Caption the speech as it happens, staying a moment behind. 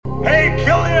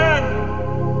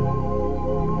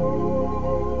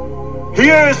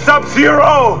Here's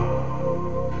Sub-Zero.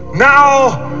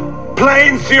 Now,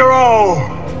 Plane Zero.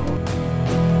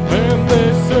 And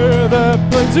they say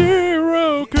that Plane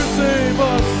Zero could save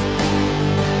us.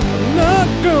 I'm not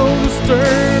gonna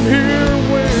stand here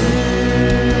and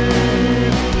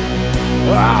wait.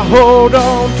 I hold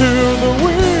on to the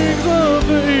wings of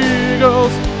the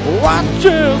eagles. Watch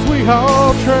as we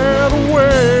all tread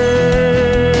away.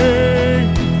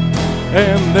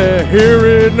 And they're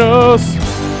hearing us.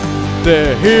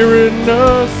 They're hearing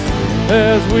us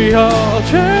as we all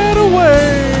chat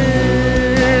away.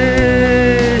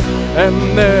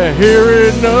 And they're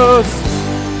hearing us.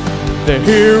 They're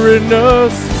hearing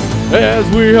us as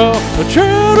we all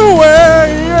chat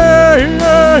away. And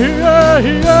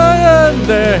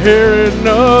they're hearing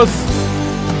us.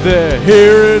 They're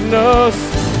hearing us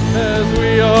as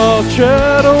we all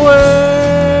chat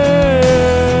away.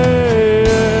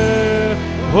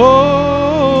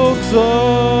 What's up?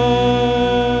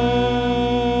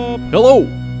 Hello,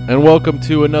 and welcome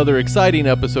to another exciting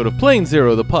episode of Plane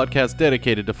Zero, the podcast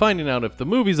dedicated to finding out if the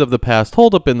movies of the past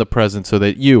hold up in the present so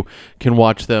that you can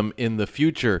watch them in the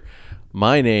future.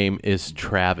 My name is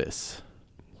Travis.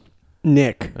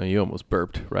 Nick. Oh, you almost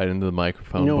burped right into the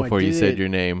microphone No, before I you did said it your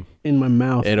name. In my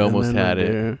mouth. It almost had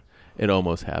it. There. It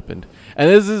almost happened. And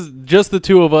this is just the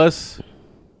two of us,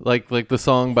 like the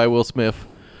song by Will Smith.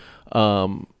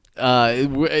 Dr.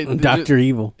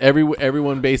 Evil.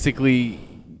 Everyone basically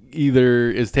either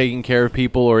is taking care of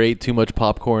people or ate too much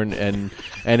popcorn and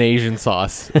Asian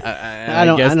sauce.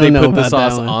 I guess they put the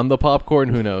sauce on the popcorn.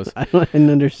 Who knows? I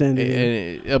didn't understand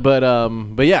it.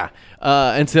 But yeah.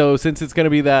 And so since it's going to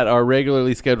be that, our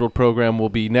regularly scheduled program will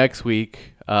be next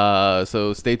week.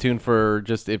 So stay tuned for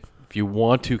just if you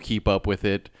want to keep up with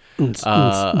it,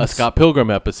 a Scott Pilgrim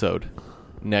episode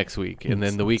next week. And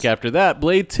then the week after that,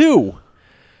 Blade 2.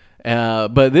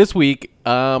 But this week,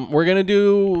 we're going to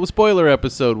do a spoiler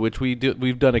episode, which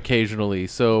we've done occasionally.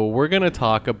 So we're going to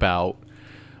talk about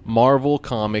Marvel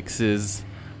Comics'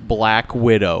 Black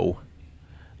Widow.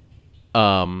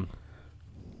 And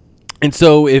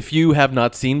so if you have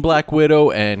not seen Black Widow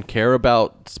and care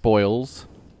about spoilers,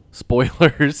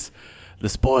 the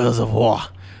spoils of war.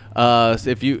 So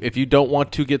if you don't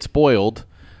want to get spoiled,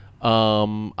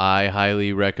 I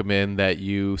highly recommend that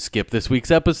you skip this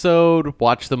week's episode,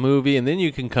 watch the movie, and then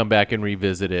you can come back and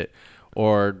revisit it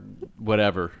or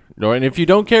whatever. And if you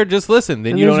don't care, just listen.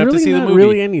 Then you don't have to see the movie. There's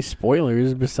really any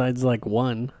spoilers besides like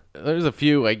one. There's a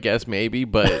few, I guess, maybe,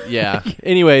 but yeah.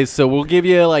 Anyways, so we'll give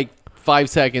you like 5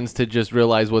 seconds to just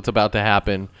realize what's about to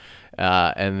happen,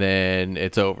 and then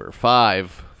it's over.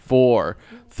 5, 4,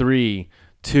 3,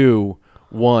 2,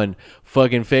 1.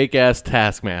 Fucking fake ass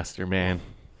Taskmaster, man.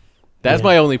 That's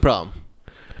my only problem.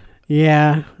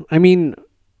 Yeah, I mean,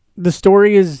 the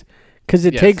story is because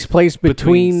it takes place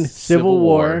between Civil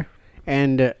War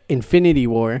and Infinity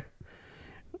War,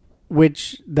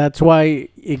 which that's why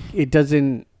it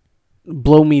doesn't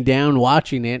blow me down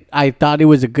watching it. I thought it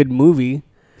was a good movie.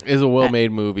 It's a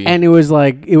well-made movie, and it was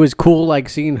cool, like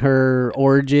seeing her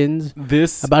origins.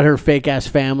 About her fake ass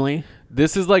family.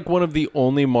 This is like one of the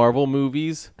only Marvel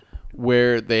movies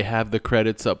where they have the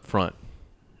credits up front.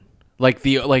 Like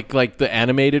the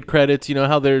animated credits, you know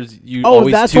how there's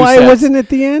always that's two why sets. It wasn't at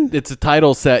the end. It's a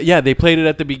title set. Yeah, they played it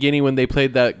at the beginning when they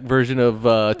played that version of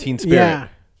Teen Spirit. Yeah.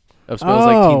 Of Smells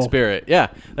Like Teen Spirit. Yeah,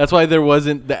 that's why there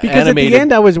wasn't the because animated. At the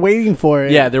end, I was waiting for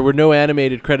it. Yeah, there were no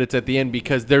animated credits at the end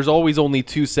because there's always only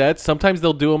two sets. Sometimes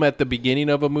they'll do them at the beginning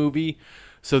of a movie,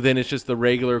 so then it's just the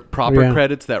regular proper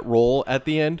credits that roll at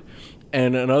the end.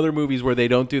 And in other movies where they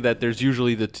don't do that, there's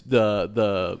usually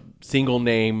the single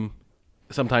name,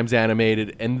 sometimes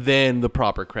animated, and then the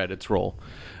proper credits roll.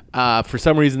 For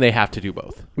some reason, they have to do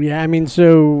both. Yeah, I mean,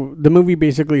 so the movie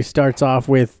basically starts off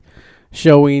with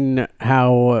showing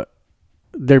how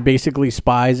they're basically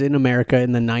spies in America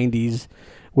in the 90s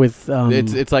with...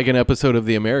 It's like an episode of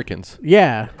The Americans.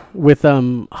 Yeah, with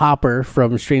Hopper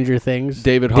from Stranger Things.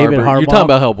 David Harbour. You're talking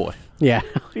about Hellboy. Yeah,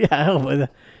 yeah, Hellboy.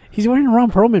 He's wearing a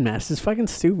Ron Perlman mask. It's fucking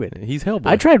stupid. He's Hellboy.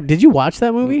 I tried. Did you watch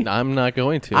that movie? I'm not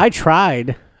going to. I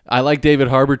tried. I like David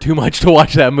Harbour too much to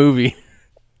watch that movie.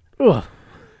 Ugh.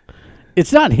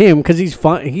 It's not him because he's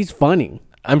fun. He's funny.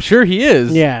 I'm sure he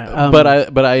is. Yeah,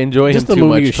 but I enjoy him too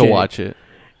much to watch it.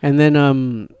 And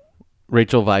then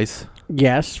Rachel Weisz.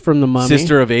 Yes, from The Mummy.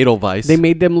 Sister of Edelweiss. They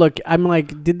made them look... I'm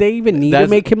like, did they even need to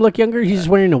make him look younger? He's just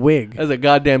wearing a wig. That's a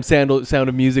goddamn Sound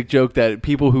of Music joke that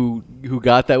people who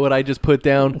got that, what I just put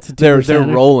down, they're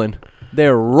rolling.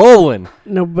 They're rolling.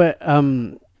 No, but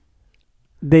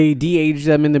they de-aged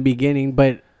them in the beginning,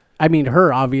 but... I mean,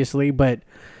 her, obviously, but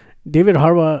David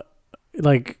Harbour,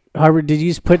 like... Harbour, did you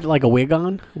just put like a wig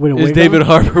on? With a Is wig David on?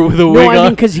 Harbour with a wig No, on? I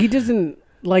mean because he doesn't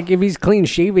like if he's clean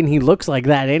shaven, he looks like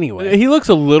that anyway. He looks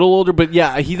a little older, but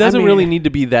yeah, he doesn't mean- really need to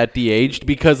be that de-aged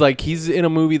because like he's in a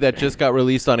movie that just got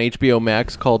released on HBO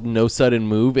Max called No Sudden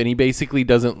Move, and he basically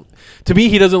doesn't. To me,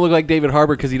 he doesn't look like David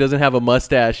Harbour because he doesn't have a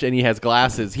mustache and he has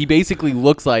glasses. He basically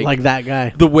looks like that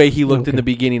guy. the way he looked in Okay. the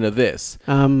beginning of this.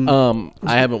 Um,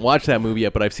 I haven't watched that movie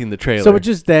yet, but I've seen the trailer. so it's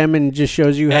just them and just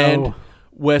shows you how. And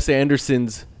Wes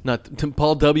Anderson's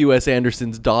Paul W.S.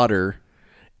 Anderson's daughter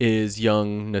is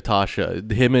young Natasha.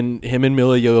 Him and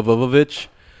Mila Jovovich,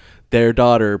 their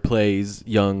daughter plays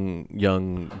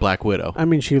young Black Widow. I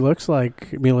mean, she looks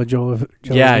like Mila Jovovich.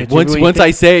 Yeah, once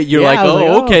I say it, you're Yeah, like, I was like,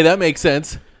 oh. okay, that makes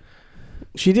sense.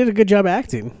 She did a good job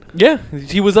acting. Yeah,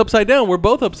 she was upside down. We're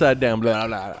both upside down. Blah,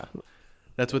 blah, blah.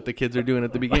 That's what the kids are doing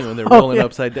at the beginning when they're rolling yeah.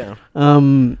 upside down.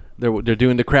 Um, They're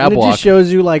doing the crab and it walk. just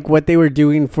shows you like what they were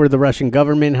doing for the Russian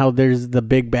government. How there's the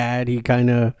big bad. He kind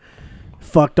of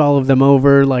fucked all of them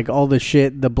over. Like all the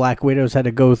shit the Black Widows had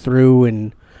to go through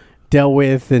and dealt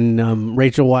with. And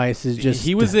Rachel Weisz is just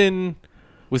he was in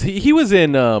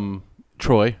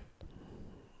Troy,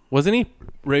 wasn't he?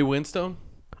 Ray Winstone.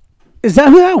 Is that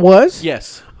who that was?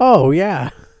 Yes. Oh yeah.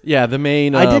 Yeah, the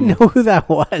main. I didn't know who that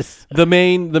was. The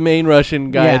main Russian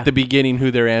guy Yeah. at the beginning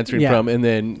who they're answering Yeah. from, and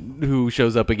then who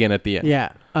shows up again at the end. Yeah.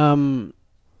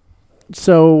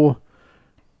 So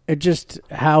it just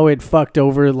how it fucked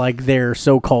over like their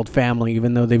so-called family,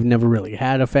 even though they've never really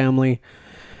had a family,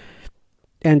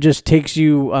 and just takes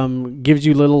you, gives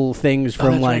you little things Oh,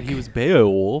 from that's like right, he was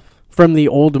Beowulf. from the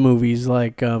old movies,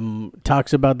 like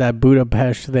talks about that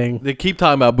Budapest thing. They keep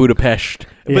talking about Budapest,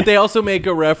 Yeah. but they also make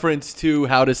a reference to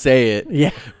how to say it.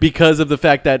 Yeah. Because of the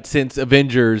fact that since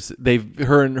Avengers,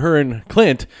 her and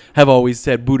Clint have always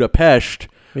said Budapest,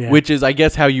 Yeah. which is I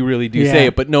guess how you really do say Yeah.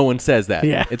 it, but no one says that.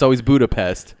 Yeah. It's always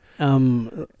Budapest.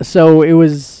 So it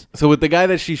was So with the guy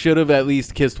that she should have at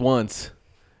least kissed once,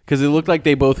 because it looked like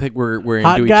they both were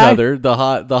Hot into each guy? other. The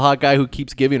hot guy who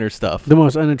keeps giving her stuff. the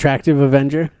most unattractive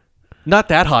Avenger. Not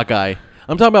that hot guy.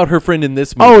 I'm talking about her friend in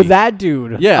this movie. Oh, that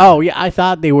dude. Yeah. Oh, yeah. I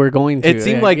thought they were going to. It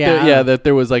seemed like that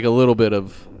there was like a little bit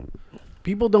of,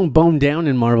 People don't bone down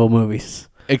in Marvel movies.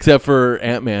 except for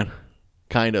Ant-Man,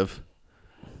 kind of.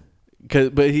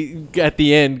 But he at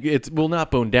the end, it's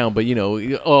not boned down, but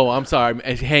oh, I'm sorry,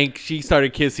 Hank. She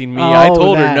started kissing me. I Oh,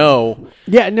 told her that. no.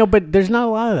 Yeah, no, but there's not a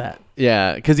lot of that.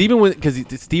 Yeah, because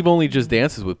Steve only just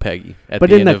dances with Peggy. But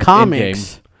the in end the of comics,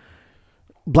 Endgame.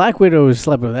 Black Widow has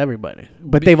slept with everybody.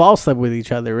 But they've all slept with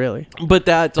each other, really. But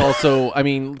that's also, I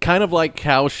mean, kind of like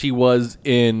how she was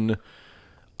in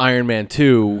Iron Man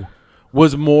 2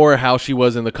 was more how she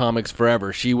was in the comics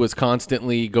forever. She was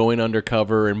constantly going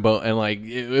undercover and like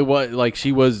it was like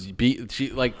she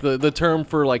like the term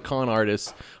for like con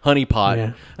artists, honeypot.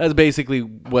 Yeah. That's basically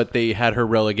what they had her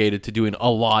relegated to doing a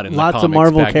lot in the Lots comics. of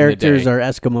Marvel back in the characters day. are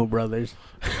Eskimo brothers.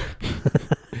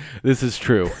 This is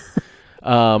true.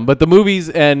 But the movies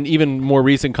and even more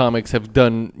recent comics have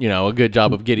done, a good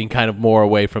job of getting kind of more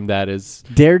away from that as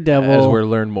we're Daredevil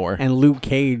learn more. and Luke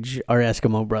Cage are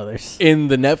Eskimo brothers. In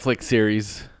the Netflix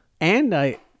series. And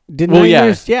I didn't Well, know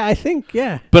yeah. yeah, I think,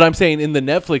 yeah. But I'm saying in the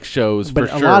Netflix shows, But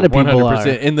for a sure, lot of people 100%. are.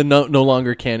 In the no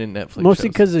longer canon Netflix Mostly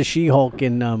shows. because of She-Hulk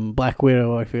and Black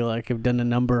Widow, I feel like, have done a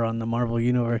number on the Marvel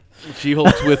Universe.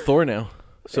 She-Hulk's with Thor now.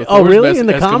 So Oh, Thor's really? best In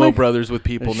the Eskimo comic? brothers with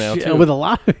people now, too. With a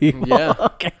lot of people. Yeah.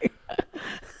 Okay.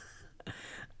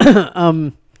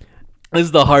 This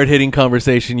is the hard-hitting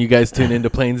conversation you guys tune into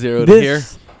Plane Zero to hear.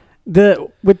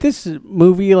 With this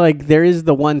movie, like there is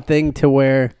the one thing to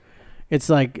where it's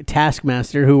like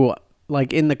Taskmaster, who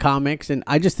like in the comics, and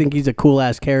I just think he's a cool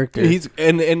ass character. He's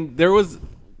and there was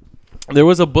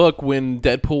a book when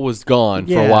Deadpool was gone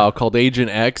for Yeah. a while called Agent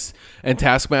X, and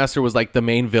Taskmaster was like the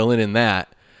main villain in that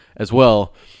as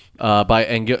well. It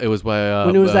was by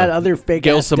when it was that other fake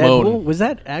Gail ass Simone. Deadpool. Was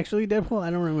that actually Deadpool? I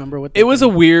don't remember what. It was a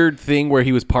weird thing where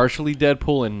he was partially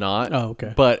Deadpool and not. Oh,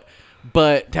 okay.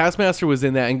 But Taskmaster was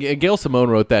in that, and Gail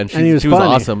Simone wrote that, and And he was she was funny.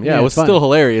 awesome. Yeah, Yeah, it was funny. still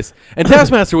hilarious. And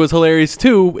Taskmaster was hilarious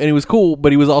too, and he was cool,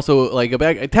 but he was also like a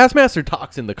bad. Taskmaster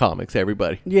talks in the comics,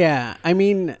 everybody. Yeah, I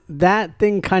mean that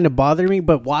thing kind of bothered me,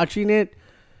 but watching it,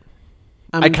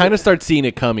 I kind of start seeing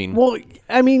it coming. Well,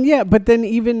 I mean, yeah, but then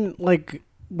even like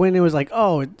when it was like,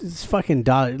 oh, it's fucking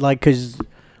like because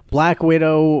Black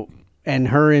Widow and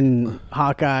her and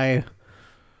Hawkeye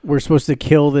were supposed to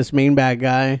kill this main bad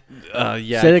guy.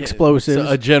 Yeah, Set explosives.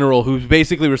 A general who's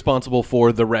basically responsible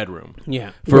for the Red Room.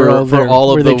 Yeah, For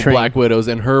all of the train. Black Widows,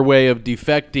 and her way of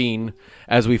defecting,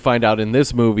 as we find out in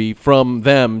this movie, from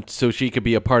them so she could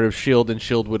be a part of S.H.I.E.L.D. and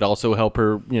S.H.I.E.L.D. would also help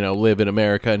her, live in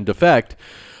America and defect.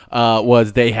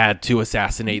 was they had to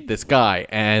assassinate this guy.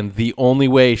 And the only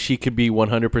way she could be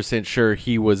 100% sure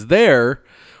he was there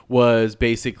was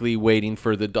basically waiting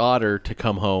for the daughter to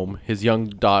come home, his young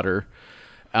daughter,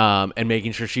 and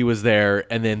making sure she was there.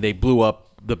 And then they blew up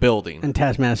the building. And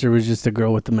Taskmaster was just a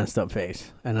girl with the messed up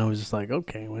face. And I was just like,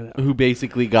 okay. Whatever. Who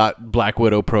basically got Black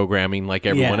Widow programming like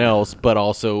everyone else, but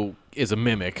also is a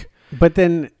mimic. But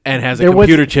then... And has a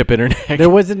computer chip in her neck. There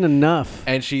wasn't enough.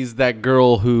 And she's that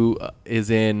girl who is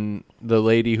in... The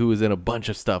lady who was in a bunch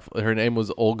of stuff. Her name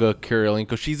was Olga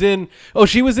Kurylenko. She's in... Oh,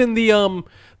 she was in the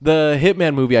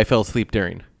Hitman movie I fell asleep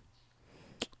during.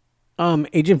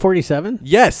 Agent 47?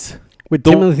 Yes. With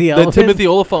Timothy Olyphant? The Timothy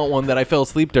Olyphant one that I fell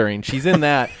asleep during. She's in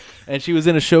that. And she was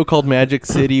in a show called Magic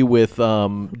City with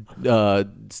Dean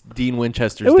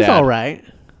Winchester's dad. It was all right.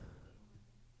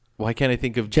 Why can't I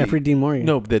think of... Jeffrey Dean Morgan.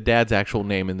 No, the dad's actual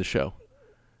name in the show.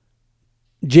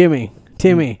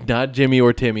 Timmy. Not Jimmy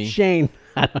or Timmy. Shane.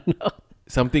 I don't know.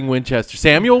 Something Winchester.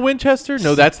 Samuel Winchester?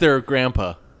 No, that's their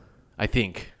grandpa, I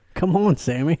think. Come on,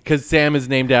 Sammy. Because Sam is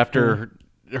named after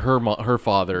her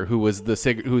father, who was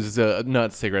who's a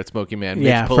not cigarette smoking man,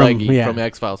 Mitch Pileggi from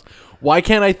X-Files. Why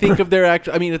can't I think of their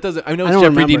actual? I mean, it doesn't. I know it's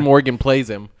Jeffrey Dean Morgan plays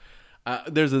him.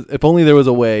 If only there was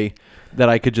a way that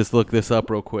I could just look this up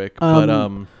real quick.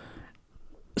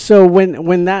 So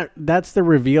when that's the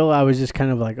reveal, I was just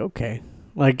kind of like, okay,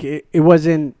 like it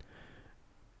wasn't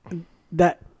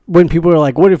that when people were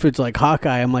like, what if it's like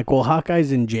Hawkeye? I'm like, well,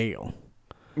 Hawkeye's in jail.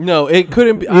 No, it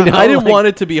couldn't be. I didn't want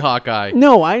it to be Hawkeye.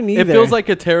 No, I neither. It feels like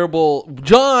a terrible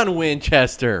John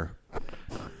Winchester.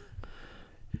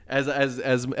 As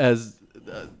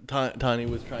Tani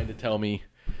was trying to tell me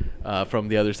from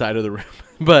the other side of the room,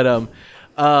 but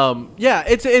yeah,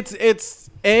 it's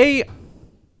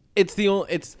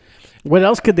what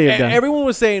else could they have done? Everyone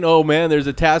was saying, "Oh man, there's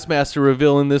a Taskmaster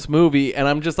reveal in this movie," and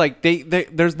I'm just like,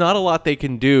 there's not a lot they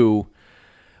can do.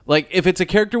 Like, if it's a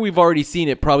character we've already seen,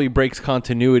 it probably breaks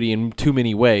continuity in too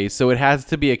many ways. So it has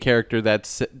to be a character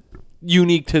that's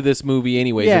unique to this movie,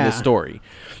 anyways, in the story.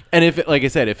 And if, like I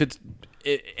said, if it's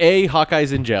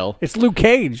Hawkeye's in jail, it's Luke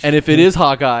Cage, and if it is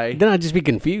Hawkeye, then I'd just be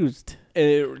confused.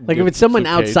 Like if it's someone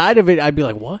Luke outside of it, I'd be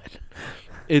like, what?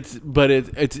 It's Ben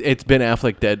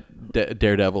Affleck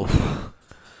Daredevil.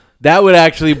 That would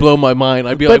actually blow my mind.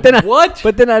 I'd be what?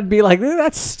 But then I'd be like,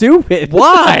 that's stupid.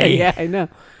 Why? Yeah, I know.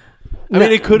 I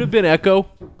mean, it could have been Echo.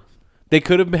 They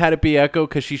could have had it be Echo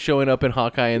because she's showing up in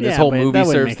Hawkeye, and this whole movie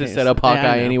serves to set up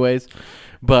Hawkeye anyways.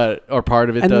 Or part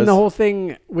of it does. And then the whole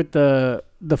thing with the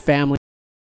family.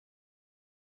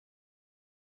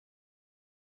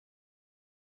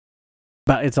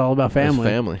 But it's all about family. It's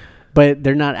family. But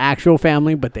they're not actual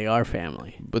family, but they are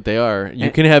family. But they are.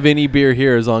 You can have any beer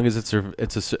here as long as it's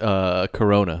a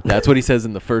Corona. That's what he says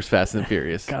in the first Fast and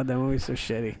Furious. God, that movie's so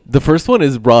shitty. The first one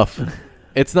is rough.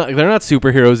 It's not. They're not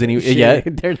superheroes yet.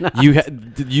 They're not.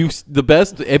 The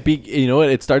best. You know what?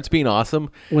 It starts being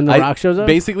awesome when The Rock shows up.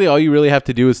 Basically, all you really have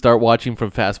to do is start watching from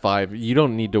Fast 5. You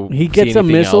don't need to. He gets a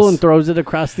missile and throws it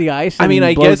across the ice. And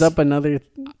I blows up another.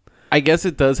 I guess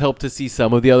it does help to see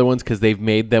some of the other ones because they've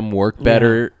made them work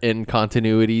better in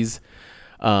continuities.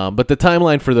 But the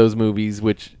timeline for those movies,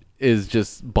 which is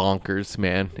just bonkers,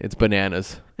 man, it's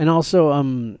bananas. And also,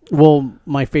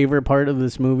 my favorite part of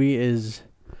this movie is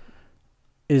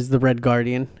the Red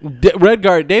Guardian.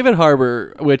 David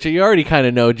Harbour, which you already kind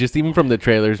of know, just even from the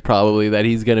trailers, probably that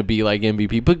he's going to be like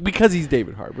MVP, but because he's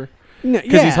David Harbour,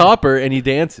 because he's Hopper and he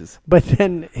dances. But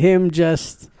then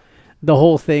the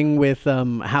whole thing with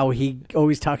how he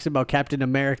always talks about Captain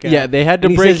America. Yeah, they had to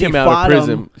break him out of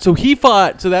prison. So he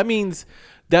fought. So that means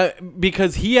that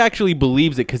because he actually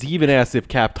believes it, because he even asked if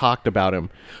Cap talked about him,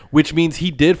 which means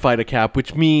he did fight a Cap,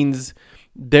 which means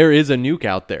there is a nuke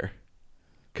out there.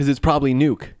 Because it's probably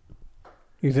Nuke.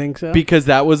 You think so? Because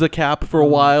that was a Cap for a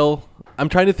while. I'm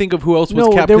trying to think of who else was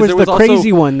Cap. There was the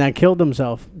crazy one that killed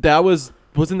himself. Wasn't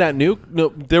that Nuke? No,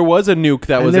 there was a Nuke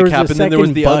that was a Cap, and then there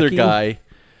was the other guy.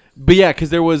 But yeah, because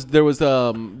there was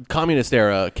communist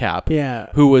era Cap. Yeah.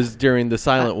 Who was during the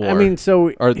Silent War. I mean,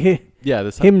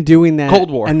 him doing that.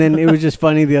 Cold War. And then it was just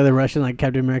funny. The other Russian, like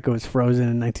Captain America, was frozen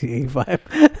in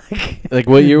 1985. Like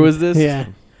what year was this? Yeah.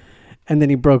 And then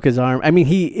he broke his arm. I mean,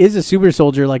 he is a super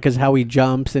soldier, like, because how he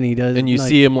jumps and he does. And you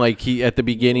see him, like, at the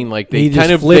beginning, like, they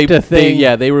kind of flipped a thing.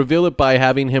 They reveal it by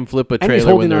having him flip a trailer. And he's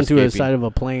holding onto the side of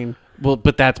a plane. Well,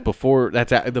 but that's before.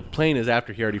 The plane is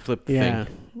after he already flipped the thing.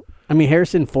 I mean,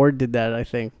 Harrison Ford did that, I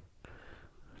think.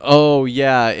 Oh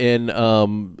yeah,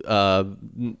 I'm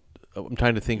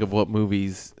trying to think of what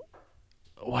movies.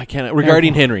 Why can't I?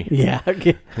 Regarding Henry. Yeah.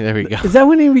 Okay. There we go. Is that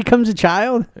when he becomes a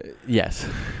child? Yes.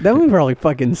 That movie probably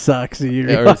fucking sucks.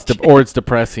 Or it's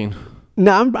depressing.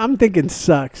 No, I'm thinking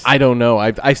sucks. I don't know.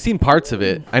 I've seen parts of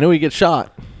it. I know he gets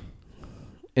shot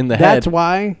in the head. That's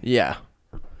why. Yeah.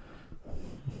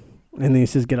 And then he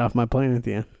says, "Get off my plane" at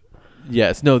the end.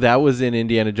 Yes. No, that was in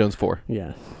Indiana Jones 4.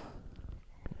 Yeah.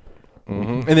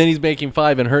 Mm-hmm. And then he's making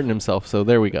 5 and hurting himself. So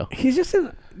there we go. He's just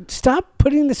stop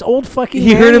putting this old fucking.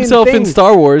 He man hurt himself in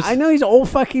Star Wars. I know he's an old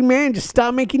fucking man. Just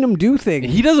stop making him do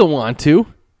things. He doesn't want to.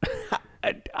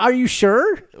 Are you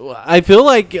sure? I feel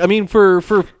like, I mean, for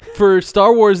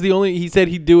Star Wars, he said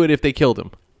he'd do it if they killed him.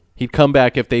 He'd come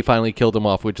back if they finally killed him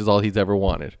off, which is all he's ever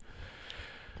wanted.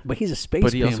 But he's a space.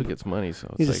 But he pimp. also gets money,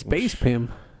 so He's it's a space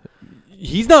pimp.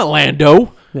 He's not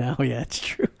Lando. Yeah, oh yeah, it's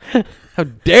true. How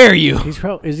dare you?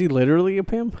 Is he literally a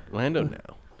pimp? Lando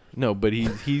now. No, but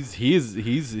he's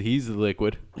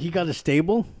liquid. He got a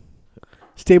stable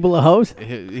of hoes.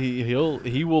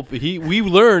 We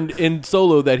learned in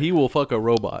Solo that he will fuck a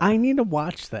robot. I need to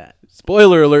watch that.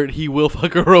 Spoiler alert: he will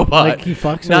fuck a robot. Like he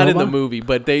fucks a not robot? in the movie,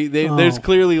 but there's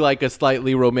clearly like a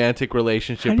slightly romantic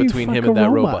relationship between him and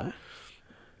that robot.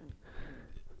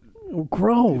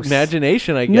 Gross.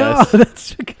 Imagination, I guess. No,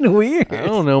 that's fucking weird. I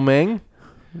don't know, man.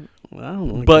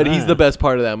 But he's the best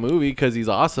part of that movie because he's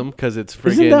awesome. Because it's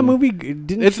friggin'. Isn't that movie?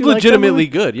 Didn't it's you like legitimately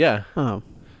that movie? good. Yeah. Oh.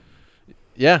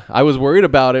 Yeah, I was worried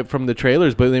about it from the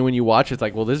trailers, but then when you watch it, it's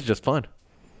like, well, this is just fun.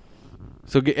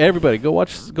 So everybody, go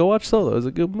watch Solo. It's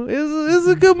a good movie. It's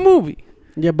a good movie.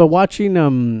 Yeah, but watching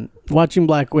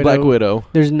Black Widow.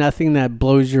 There's nothing that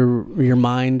blows your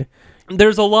mind.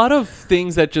 There's a lot of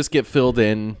things that just get filled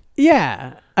in.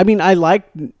 Yeah, I mean, I like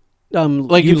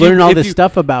like you learn all this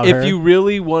stuff about her. If you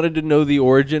really wanted to know the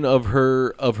origin of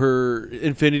her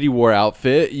Infinity War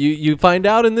outfit, you find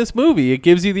out in this movie. It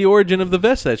gives you the origin of the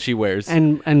vest that she wears,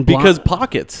 and because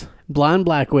pockets. Blonde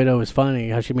Black Widow is funny.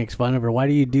 How she makes fun of her. Why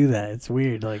do you do that? It's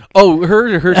weird. Like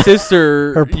her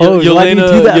sister, her pose. Why do you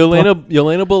do that?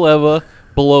 Yelena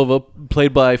Belova,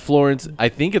 played by Florence. I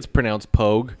think it's pronounced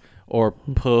Pogue or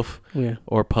Puff,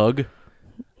 or Pug.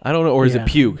 I don't know, or is it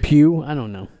Pugh? Pew? I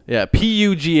don't know. Yeah,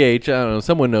 Pugh. I don't know.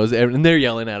 Someone knows, and they're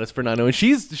yelling at us for not knowing.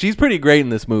 She's pretty great in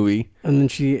this movie. And then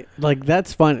she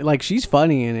that's fun. Like she's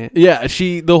funny in it. Yeah,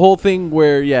 the whole thing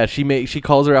where she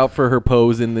calls her out for her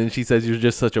pose, and then she says you're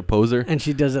just such a poser. And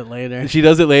she does it later. And she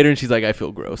does it later, and she's like, I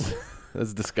feel gross.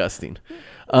 That's disgusting.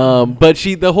 But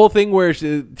the whole thing where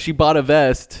she bought a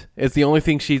vest, it's the only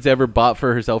thing she's ever bought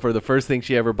for herself, or the first thing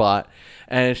she ever bought.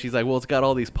 And she's like, well, it's got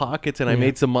all these pockets, and I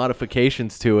made some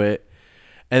modifications to it.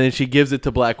 And then she gives it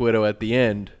to Black Widow at the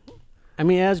end. I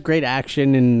mean, it has great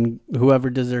action, and whoever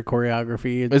does their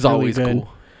choreography, it's really always good. Cool.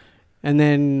 And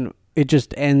then it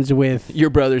just ends with... Your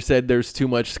brother said there's too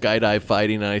much skydive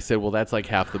fighting, and I said, well, that's like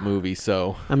half the movie,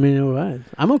 so... I mean, it was.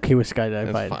 I'm okay with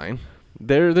skydive fighting. That's fine.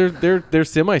 They're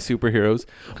semi-superheroes.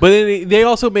 But then they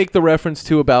also make the reference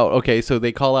to about, okay, so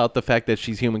they call out the fact that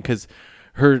she's human because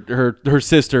her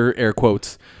sister, air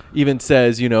quotes, even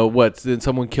says, then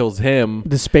someone kills him.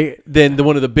 Then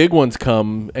one of the big ones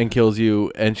come and kills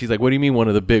you. And she's like, what do you mean one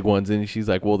of the big ones? And she's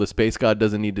like, well, the space god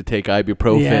doesn't need to take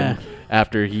ibuprofen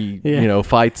after he,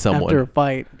 fights someone. After a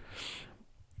fight.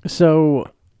 So,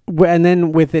 and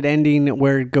then with it ending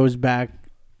where it goes back,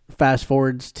 fast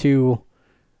forwards to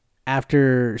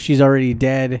after she's already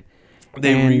dead.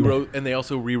 They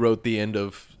also rewrote the end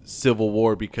of Civil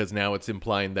War because now it's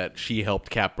implying that she helped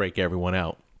Cap break everyone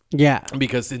out. Yeah.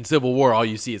 Because in Civil War, all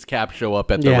you see is Cap show up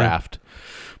at the raft.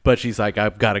 But she's like,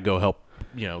 I've got to go help,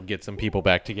 get some people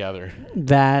back together.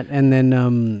 That, and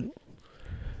then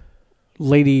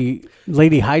Lady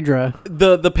Hydra.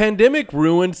 The pandemic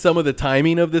ruined some of the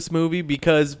timing of this movie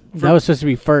because... that was supposed to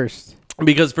be first.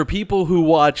 Because for people who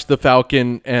watch The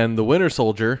Falcon and The Winter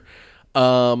Soldier,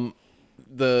 the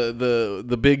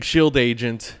big SHIELD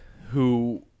agent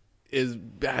who has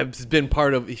been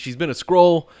she's been a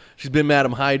Skrull, she's been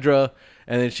Madam Hydra,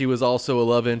 and then she was also a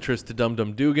love interest to Dum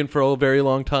Dum Dugan for a very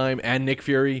long time, and Nick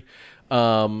Fury,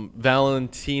 Contessa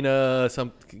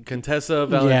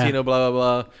Valentina, blah blah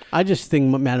blah. I just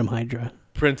think Madam Hydra,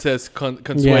 Princess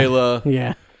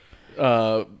Consuela,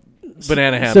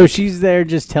 Banana Hammock. So she's there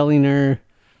just telling her,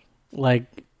 like,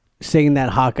 saying that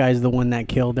Hawkeye's the one that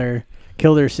killed her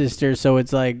sister. So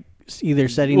it's like either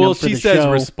setting up for the show. Well, she says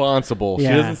responsible. Yeah.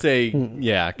 She doesn't say,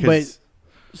 But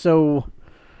so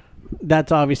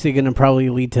that's obviously going to probably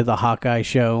lead to the Hawkeye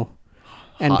show.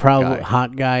 And probably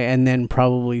Hot Guy, and then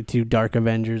probably to Dark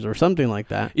Avengers or something like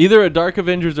that. Either a Dark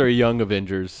Avengers or a Young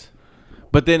Avengers.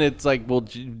 But then it's like, well,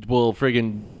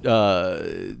 friggin'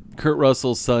 Kurt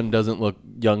Russell's son doesn't look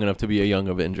young enough to be a Young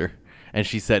Avenger, and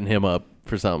she's setting him up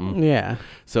for something. Yeah.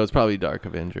 So it's probably Dark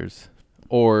Avengers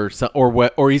or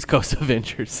East Coast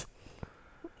Avengers.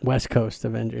 West Coast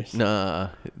Avengers. Nah,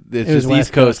 it's It was just West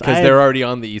East Coast Coast. because they're already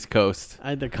on the East Coast. I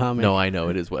had the comic. No, I know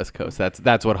it is West Coast.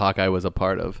 That's what Hawkeye was a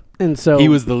part of. And so He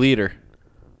was the leader.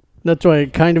 that's why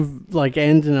it kind of like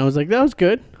ends, and I was like, that was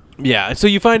good. Yeah, so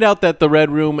you find out that the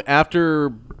Red Room, after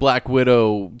Black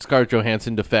Widow, Scarlett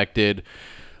Johansson defected,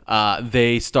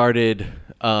 they started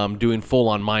doing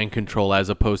full-on mind control as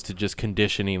opposed to just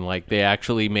conditioning. Like, they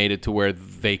actually made it to where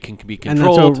they can be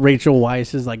controlled. And that's what Rachel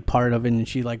Weisz is like part of it, and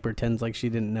she like pretends like she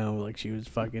didn't know, like she was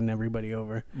fucking everybody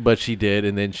over. But she did,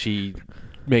 and then she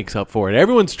makes up for it.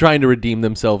 Everyone's trying to redeem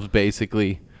themselves,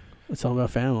 basically. It's all about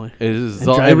family.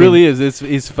 It really is.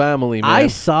 It's family, man. I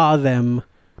saw them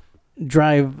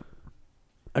drive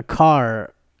a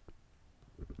car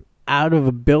out of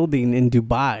a building in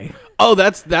Dubai. Oh,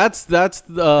 that's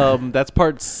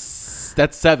part.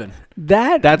 That's 7.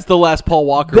 That's the last Paul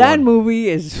Walker. That one. movie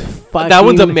is fucking. That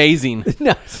one's amazing.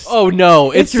 No, Oh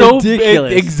no, it's so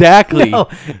ridiculous. Exactly.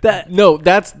 No,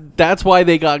 that's why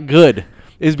they got good.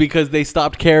 Is because they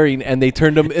stopped caring and they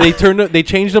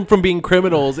changed them from being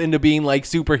criminals into being like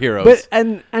superheroes. But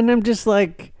and I'm just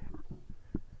like,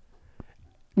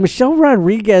 Michelle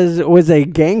Rodriguez was a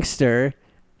gangster.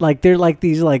 Like they're like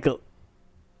these like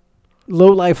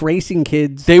low life racing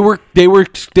kids. They were.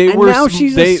 And now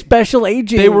she's a special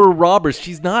agent. They were robbers.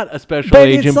 She's not a special but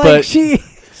agent, it's like but she.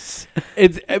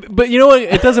 but you know what?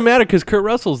 It doesn't matter because Kurt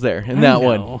Russell's there in that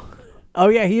one. Oh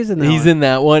yeah, he is in that. He's in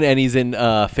that one, and he's in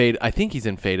Fate. I think he's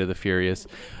in Fate of the Furious,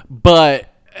 but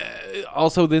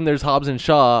also then there's Hobbs and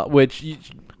Shaw, which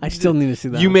I still need to see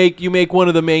that. You make one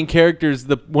of the main characters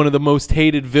one of the most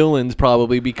hated villains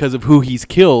probably because of who he's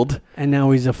killed. And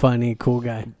now he's a funny, cool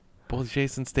guy. Well,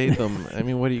 Jason Statham. I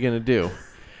mean, what are you gonna do?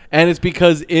 And it's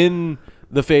because in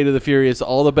the Fate of the Furious,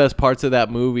 all the best parts of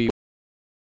that movie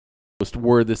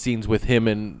were the scenes with him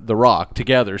and The Rock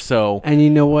together. So, and you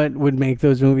know what would make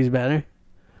those movies better?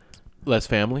 less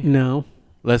family, No,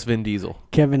 less Vin Diesel.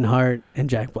 Kevin Hart and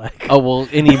Jack Black. Oh well,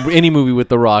 any movie with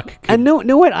The Rock. And know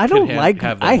what? I don't like.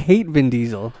 have them. I hate Vin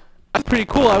Diesel. That's pretty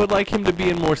cool. I would like him to be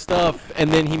in more stuff. And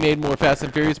then he made more Fast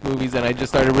and Furious movies, and I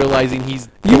just started realizing he's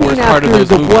You the mean worst part of after those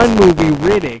the movies. one movie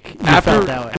Riddick? You After- felt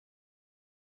that way.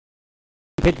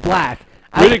 Pitch Black.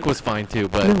 Riddick was fine too,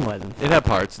 but No, it wasn't. it had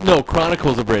parts. No,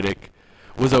 Chronicles of Riddick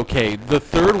was okay. The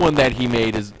third one that he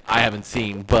made is I haven't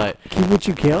seen, but Keep What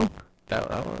You Kill.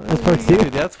 that's part 2?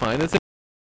 That's fine. That's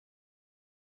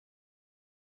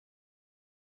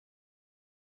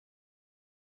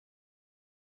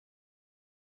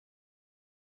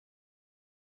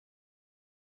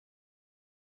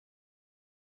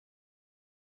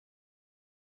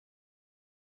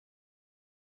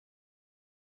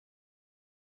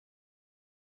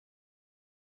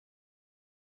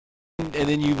and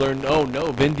then you learn, oh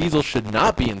no, Vin Diesel should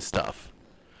not be in stuff.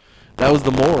 That was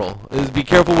the moral. Is be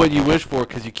careful what you wish for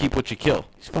because you keep what you kill.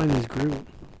 He's finding his Groot.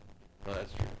 Oh,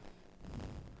 that's true.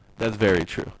 That's very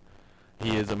true.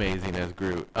 He is amazing as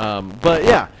Groot. But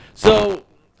yeah, so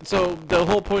the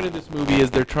whole point of this movie is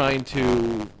they're trying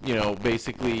to,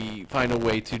 basically find a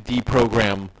way to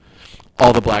deprogram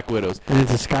all the Black Widows. And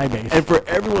it's a sky base. And for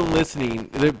everyone listening,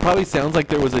 it probably sounds like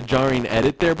there was a jarring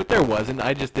edit there, but there wasn't.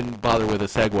 I just didn't bother with a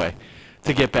segue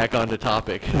to get back onto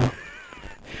topic.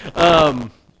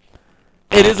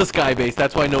 It is a sky base.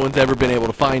 That's why no one's ever been able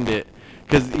to find it.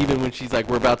 Because even when she's like,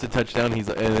 we're about to touch down, and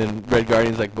then Red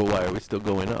Guardian's like, but why are we still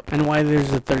going up? And why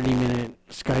there's a 30-minute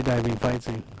skydiving fight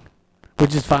scene,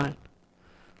 which is fine,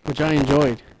 which I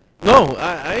enjoyed. No,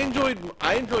 I enjoyed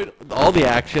all the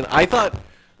action. I thought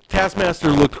Taskmaster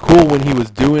looked cool when he was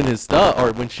doing his stuff,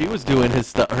 or when she was doing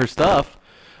her stuff.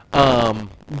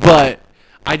 But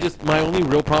my only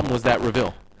real problem was that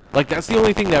reveal. Like, that's the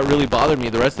only thing that really bothered me.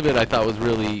 The rest of it I thought was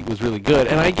really good.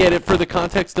 And I get it for the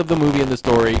context of the movie and the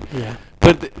story. Yeah.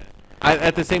 But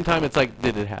at the same time, it's like,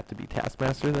 did it have to be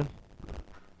Taskmaster then?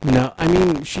 No, I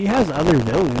mean, she has other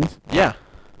villains. Yeah.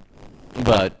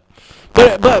 But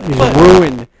He's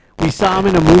ruined. We saw him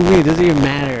in a movie. It doesn't even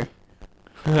matter.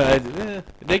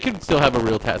 they could still have a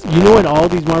real Taskmaster. You know what all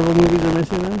these Marvel movies are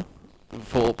missing now?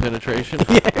 Full penetration.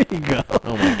 Yeah, there you go.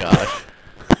 Oh my gosh.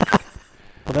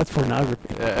 Well, that's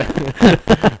pornography.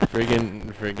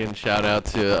 Friggin' shout out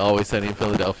to Always Sunny in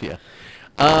Philadelphia.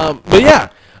 But yeah,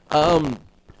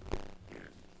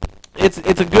 it's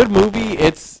a good movie.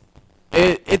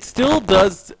 It still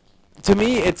does, to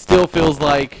me. It still feels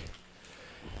like,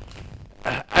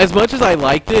 as much as I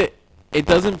liked it, it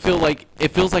doesn't feel like,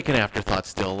 it feels like an afterthought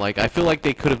still. Like, I feel like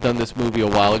they could have done this movie a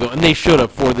while ago, and they should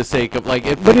have, for the sake of like.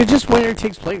 But it just when it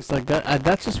takes place like that.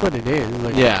 That's just what it is.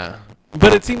 Like, Yeah.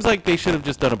 But it seems like they should have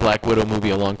just done a Black Widow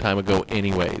movie a long time ago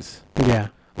anyways. Yeah.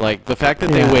 Like the fact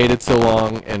that they waited so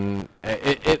long, and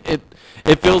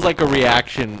it feels like a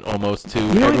reaction almost to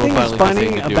everyone finally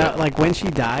funny to do about it. like when she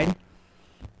died,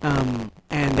 and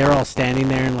they're all standing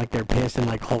there and like they're pissed and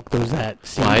like Hulk throws that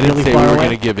scene Well, I didn't really say far we were away.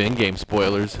 going to give in-game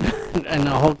spoilers. And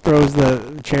the Hulk throws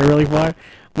the chair really far.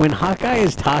 When Hawkeye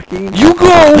is talking, You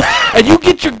go and you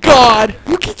get your god.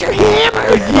 you get your hammer.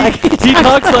 Like, He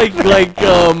talks like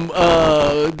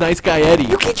nice guy Eddie.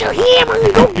 you get your hammer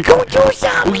and go do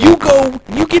something. You go,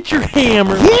 you get your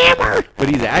hammer. Hammer. But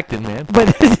he's acting, man.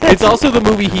 But It's also the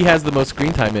movie he has the most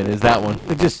screen time in. Is that one?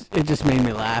 it just made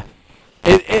me laugh.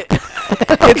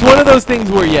 It's one of those things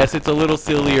where yes, it's a little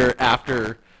sillier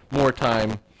after more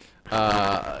time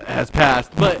has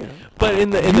passed, but in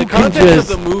the You can context of just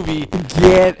the movie,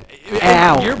 Get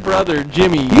out. your brother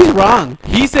Jimmy, He's wrong.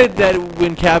 he said that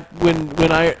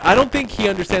when I don't think he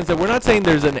understands that we're not saying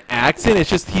there's an accent. It's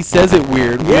just he says it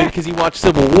weird Yeah. because he watched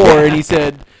Civil War Yeah. and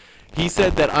he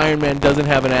said that Iron Man doesn't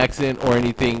have an accent or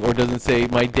anything, or doesn't say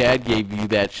my dad gave you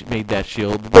that made that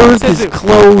shield. He Earth says is it-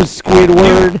 closed,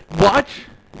 Squidward. Dude, watch.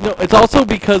 No, it's also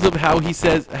because of how he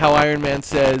says, how Iron Man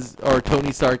says, or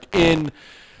Tony Stark in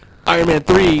Iron Man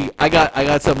 3. I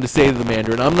got something to say to the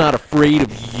Mandarin. I'm not afraid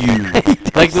of you.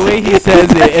 Like the way he says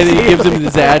it, and he gives him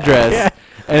his address, Yeah.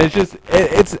 and it's just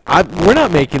we're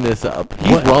not making this up.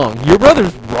 He's What? wrong. Your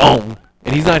brother's wrong,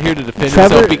 and he's not here to defend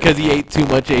Trevor- himself because he ate too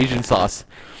much Asian sauce.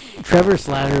 Trevor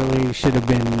Slattery should have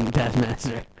been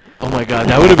Taskmaster. Oh my God,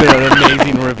 that would have been an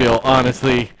amazing reveal.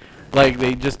 Honestly, like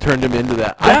they just turned him into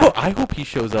that. Yeah. I hope he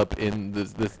shows up in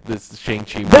this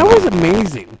Shang-Chi. That movie. was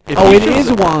amazing. If Oh, he it shows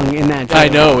is up- Wong in that. I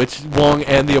trailer. know it's Wong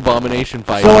and the Abomination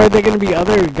fight. So are there going to be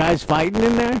other guys fighting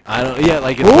in there? I don't. Yeah,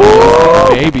 like it's one of those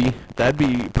Ooh! things, maybe that'd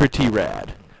be pretty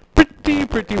rad.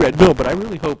 Pretty rad. No, but I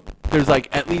really hope there's like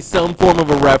at least some form of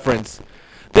a reference.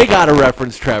 They got to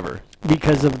reference Trevor.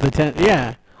 Because of the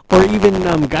yeah, or even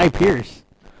Guy Pearce.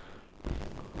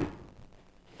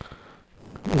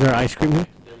 Is there ice cream here?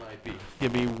 There might be.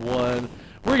 Give me one.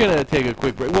 We're gonna take a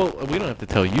quick break. Well, we don't have to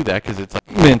tell you that because it's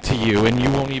like, meant to you, and you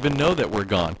won't even know that we're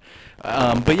gone.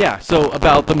 But yeah, so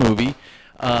about the movie.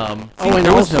 Oh, and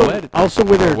there was no edit. also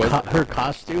with her Or was her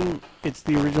costume, it's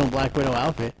the original Black Widow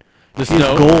outfit. The She has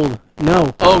snow? gold.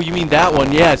 No, Oh, you mean that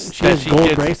one? Yes. she that has gold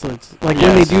gets bracelets. Like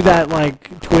when they Yes. do that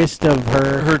like twist of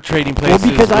Her trading Well, places.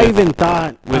 because I with- even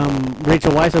thought with-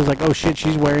 Rachel Weisz, I was like, oh shit,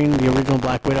 she's wearing the original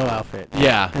Black Widow outfit.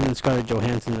 Yeah. And then Scarlett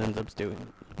Johansson ends up doing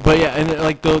it. But yeah, and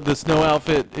like the snow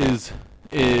outfit is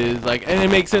like, and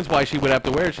it makes sense why she would have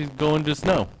to wear it. She's going to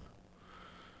snow.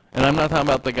 And I'm not talking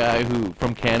about the guy who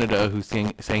from Canada who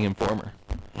sang Informer.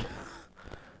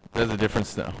 That's a different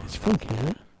snow. It's from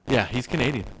Canada. Yeah, he's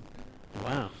Canadian.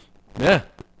 Wow. Yeah,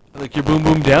 like your boom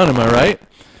boom down. Am I right?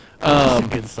 That's a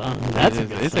good song. That's a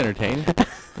it's, good it's song. entertaining.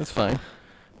 That's fine.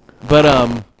 But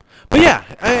yeah,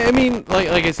 I mean, like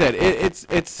I said, it's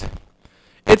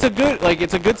a good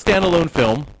standalone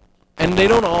film, and they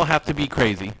don't all have to be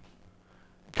crazy,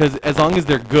 because as long as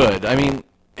they're good, I mean,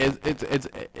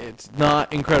 it's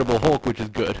not Incredible Hulk, which is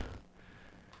good.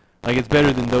 Like it's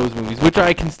better than those movies, which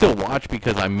I can still watch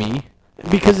because I'm me.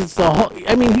 Because it's the whole.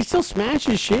 I mean, he still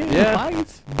smashes shit and Yeah.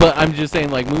 fights. But I'm just saying,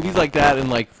 like movies like that, and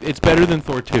like it's better than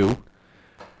Thor 2.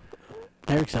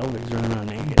 Eric Selvig's running around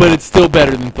naked. But it's still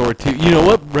better than Thor 2. You know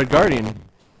what? Red Guardian.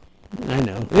 I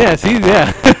know. Yeah, see,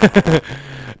 yeah.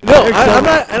 No, Eric I'm Selvig-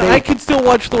 not. And I could still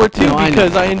watch Thor 2 No, I know.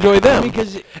 because I enjoy them.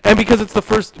 Because and because it's the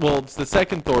first. Well, it's the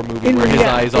second Thor movie where his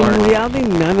eyes in aren't. reality,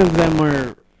 none of them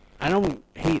are. I don't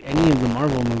hate any of the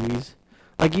Marvel movies.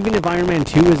 Like even if Iron Man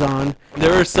 2 is on,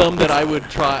 There are some that I would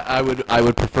try. I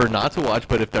would prefer not to watch,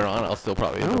 but if they're on, I'll still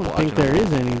probably I end up don't watching think there them.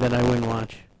 is any that I wouldn't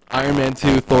watch. Iron Man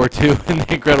 2, Thor 2, and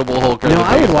the Incredible Hulk. Are No, the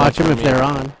I would biggest watch ones them for if me. they're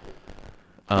on.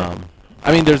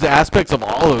 I mean, there's aspects of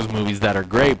all those movies that are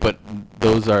great, but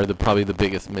those are probably the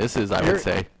biggest misses, I would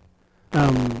say.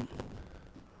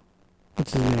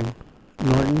 What's his name?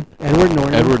 Norton? Edward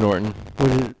Norton? Edward Norton. Would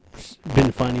have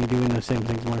been funny doing the same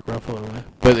things Mark Ruffalo would.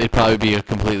 But it'd probably be a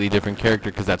completely different character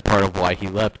because that's part of why he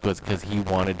left, was because he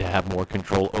wanted to have more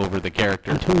control over the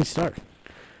character. And Tony Stark.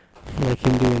 Like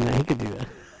him doing that, he could do that.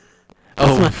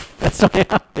 Oh, That's my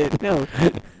outfit. No.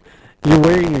 You're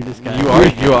wearing your disguise.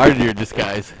 you are your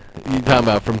disguise. You talking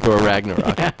about from Thor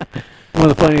Ragnarok? Yeah. One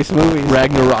of the funniest movies.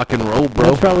 Ragnarok and roll, bro.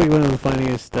 That's probably one of the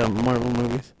funniest Marvel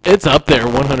movies. It's up there,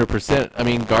 100%. I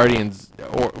mean, Guardians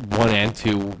or 1 and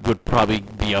 2 would probably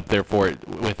be up there for it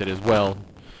with it as well.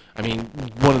 I mean,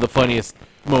 one of the funniest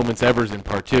moments ever is in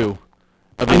part 2.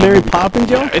 Of And any Mary movie. Poppins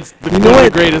joke? Yeah, it's the, You one know of the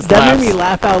what? greatest That laughs. made me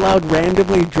laugh out loud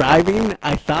randomly driving.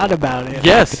 I thought about it.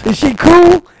 Yes. Is she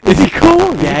cool? Is he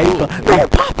cool? Yeah, he's cool. cool. Mary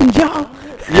Poppins, y'all.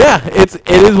 Yeah, Yeah, it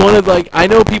is one of like I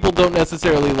know people don't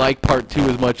necessarily like part 2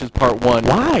 as much as part 1.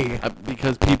 Why?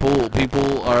 Because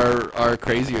people are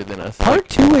crazier than us. Part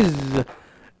 2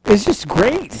 is just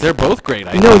great. They're both great.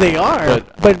 I know think, they are,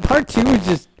 but part 2 is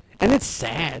just, and it's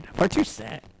sad. Part 2's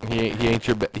sad. He ain't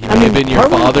your. He may have been your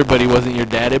father, but he wasn't your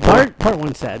daddy. Part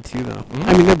 1's sad too, though. Mm-hmm.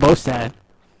 I mean, they're both sad.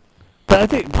 But I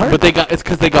think it's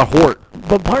because they got Hort.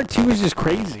 But part 2 is just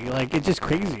crazy. Like, it's just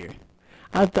crazier.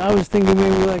 I was thinking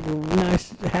maybe like a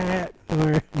nice hat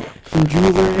or some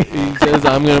jewelry. He says,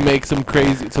 "I'm gonna make some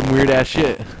weird ass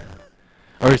shit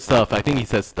or stuff." I think he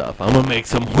says stuff. I'm gonna make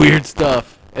some weird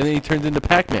stuff, and then he turns into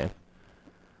Pac-Man.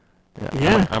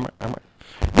 Yeah.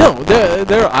 No,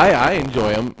 I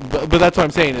enjoy them, but that's what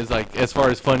I'm saying is like as far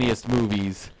as funniest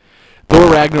movies, Thor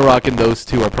Ragnarok and those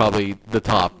two are probably the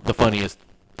funniest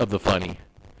of the funny.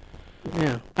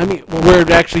 Yeah, I mean, where it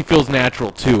actually feels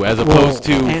natural too, as opposed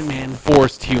to Ant-Man.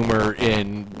 Forced humor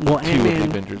in two of the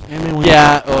Avengers.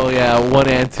 Yeah, 1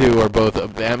 and 2 are both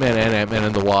Ant-Man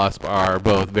and the Wasp are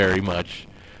both very much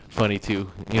funny too.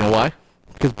 You know why?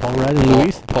 Because Paul Rudd and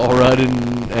Luis. Paul Rudd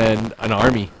and an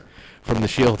army from the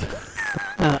Shield.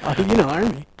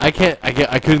 Army. I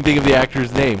couldn't think of the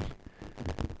actor's name.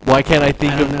 Why can't I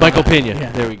think of Michael Pena?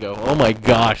 Yeah. There we go. Oh my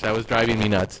gosh, that was driving me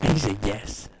nuts. And he said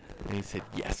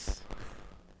yes.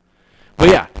 But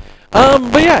yeah,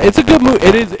 it's a good movie.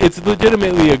 It's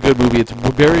legitimately a good movie.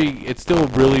 It's still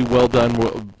really well done,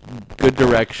 good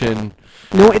direction.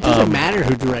 No, it doesn't matter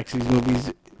who directs these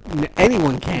movies.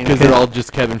 Anyone can. Because they're all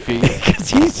just Kevin Feige.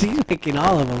 Because he's making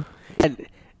all of them. And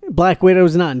Black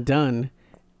Widow's not done.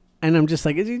 And I'm just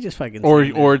like, is he just fucking...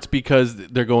 Or it's because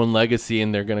they're going legacy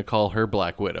and they're going to call her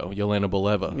Black Widow, Yelena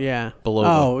Belova. Yeah. Belova.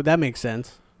 Oh, that makes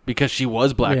sense. Because she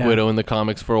was Black Widow in the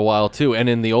comics for a while, too. And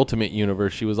in the Ultimate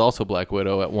Universe, she was also Black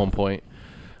Widow at one point.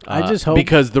 I just hope...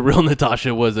 Because the real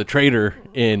Natasha was a traitor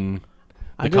in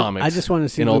the comics. I just want to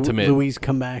see Louise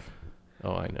come back.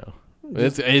 Oh, I know.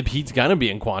 He's going to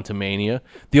be in Quantumania.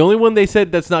 The only one they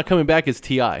said that's not coming back is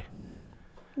T.I.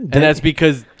 And that's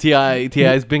because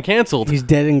T.I.'s been canceled. He's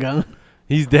dead and gone.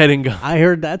 He's dead and gone. I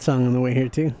heard that song on the way here,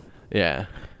 too. Yeah.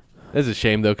 That's a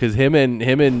shame, though, because him and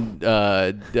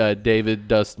David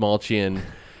Dastmalchian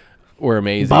were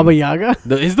amazing. Baba Yaga?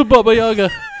 He's the Baba Yaga.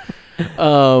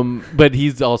 But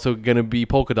he's also going to be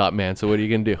Polka Dot Man, so what are you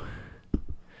going to do?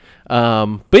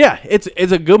 But yeah,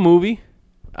 it's a good movie.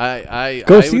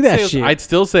 Go see that shit. I'd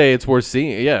still say it's worth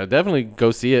seeing. Yeah, definitely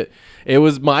go see it. It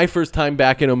was my first time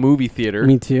back in a movie theater.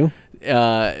 Me too.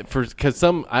 Because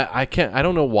I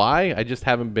don't know why. I just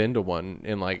haven't been to one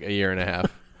in like a year and a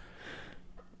half.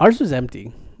 Ours was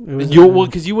empty.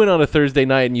 Because you went on a Thursday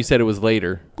night and you said it was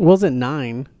later. It wasn't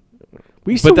 9.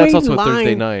 We used to wait in line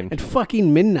Thursday night at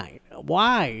fucking midnight.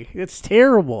 Why? It's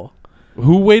terrible.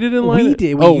 Who waited in line? We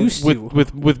did. We used to.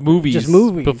 With movies. Just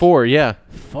movies. Before, yeah.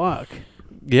 Fuck.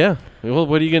 Yeah. Well,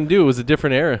 what are you going to do? It was a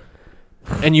different era.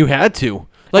 And you had to.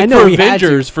 Like, I know, for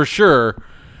Avengers, for sure.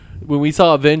 When we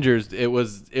saw Avengers, it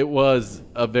was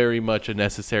a very much a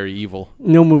necessary evil.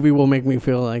 No movie will make me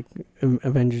feel like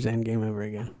Avengers Endgame ever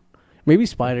again. Maybe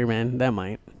Spider-Man. That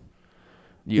might.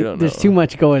 You don't know. There's too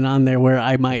much going on there where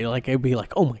I'd be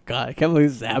like, oh my God, I can't believe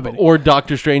this is happening. Or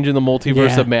Doctor Strange in the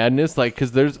Multiverse of Madness. Like,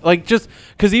 because there's, like,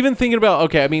 because even thinking about,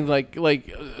 okay, I mean,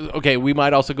 okay, we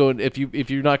might also go, if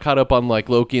you're not caught up on, like,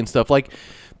 Loki and stuff, like,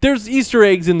 there's Easter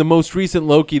eggs in the most recent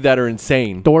Loki that are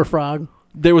insane. Thor Frog.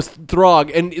 There was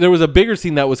Throg, and there was a bigger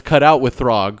scene that was cut out with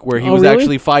Throg where he was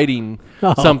actually fighting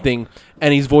something,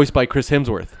 and he's voiced by Chris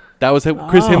Hemsworth. That was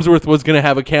Chris Hemsworth was going to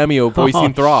have a cameo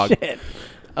voicing Throg. Shit.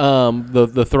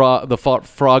 The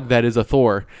frog that is a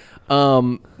Thor.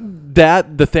 The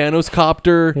Thanos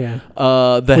copter.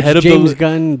 Yeah. Which head of James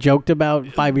Gunn joked about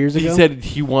 5 years ago. He said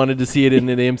he wanted to see it in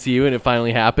the MCU, and it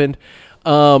finally happened.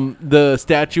 The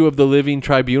statue of the Living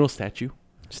Tribunal statue.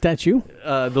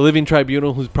 The Living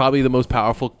Tribunal, who's probably the most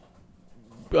powerful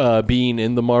being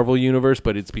in the Marvel universe,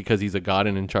 but it's because he's a god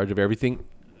and in charge of everything.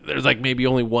 There's like maybe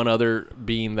only one other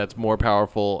being that's more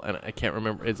powerful, and I can't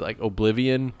remember. It's like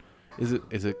Oblivion. Is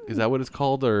that what it's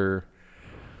called, or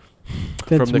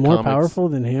that's from the more comics? Powerful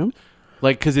than him?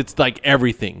 Like, because it's like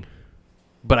everything,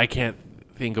 but I can't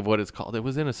think of what it's called. It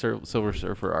was in a Silver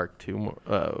Surfer arc too,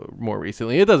 more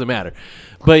recently. It doesn't matter,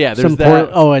 but yeah, there's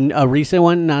that. And a recent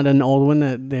one, not an old one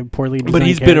that they poorly designed. But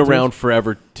he's been around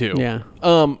forever too. Yeah.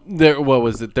 What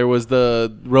was it? There was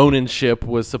the Ronin ship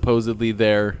was supposedly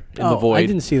there in the void. I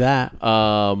didn't see that.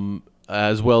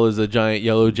 As well as a giant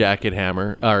yellow jacket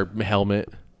hammer or helmet.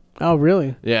 Oh,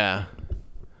 really? Yeah.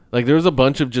 Like, there was a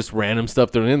bunch of just random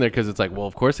stuff thrown in there because it's like, well,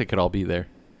 of course it could all be there.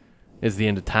 It's the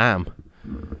end of time.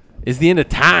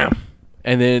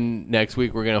 And then next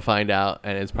week we're gonna find out,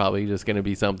 and it's probably just gonna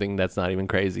be something that's not even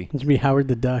crazy. It's gonna be Howard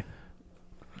the Duck.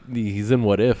 He's in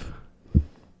What If.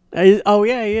 Oh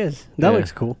yeah, he is. That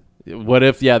looks cool. What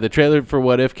If? Yeah, the trailer for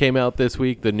What If came out this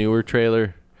week. The newer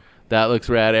trailer, that looks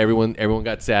rad. Everyone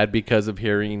got sad because of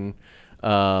hearing.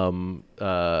 Why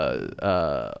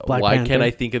Panther. can't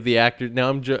I think of the actor? Now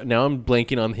I'm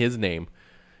blanking on his name.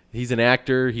 He's an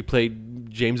actor. He played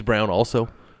James Brown also.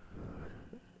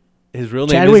 His real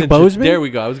name Chadwick isn't Boseman? There we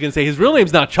go. I was gonna say his real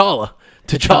name's not T'Challa.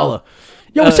 T'Challa.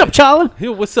 Yo, what's up, Chala?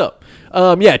 Yo, what's up?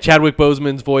 Yeah, Chadwick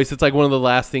Boseman's voice. It's like one of the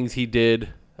last things he did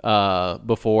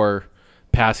before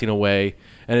passing away.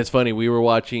 And it's funny. We've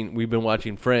been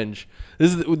watching Fringe.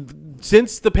 This is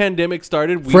since the pandemic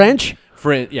started. French.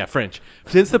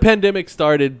 Since the pandemic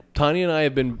started, Tanya and I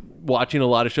have been watching a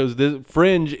lot of shows.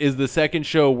 Fringe is the second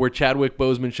show where Chadwick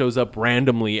Boseman shows up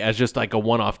randomly as just like a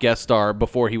one-off guest star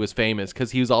before he was famous,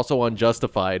 because he was also on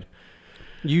Justified.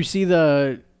 You see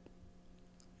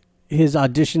his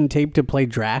audition tape to play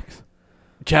Drax?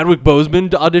 Chadwick Boseman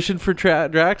auditioned for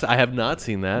Drax? I have not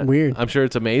seen that. Weird. I'm sure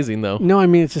it's amazing, though. No, I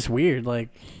mean, it's just weird. Like,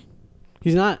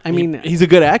 he's not, I mean... He's a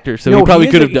good actor, so No, he probably he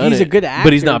is could a- have done it. he's a good actor,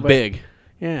 but he's not but- big.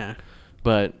 Yeah.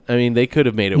 But, I mean, they could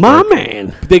have made it My work.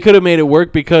 man. They could have made it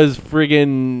work because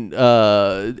friggin'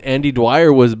 Andy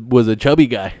Dwyer was a chubby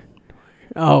guy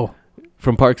Oh.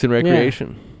 from Parks and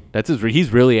Recreation. That's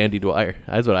he's really Andy Dwyer.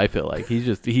 That's what I feel like. He's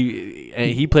just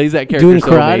he plays that character Doing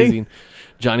so karate? amazing.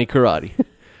 Johnny Karate.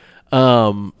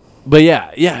 But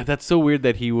yeah, that's so weird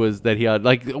that he had,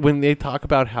 like, when they talk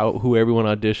about who everyone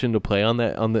auditioned to play on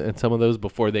some of those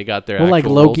before they got their Well, like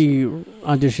actual Loki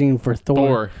auditioning for Thor.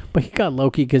 Thor. But he got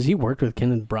Loki because he worked with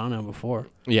Kenneth Branagh before. roles.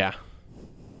 Yeah.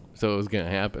 So it was gonna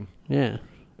happen. Yeah.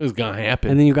 It was gonna happen.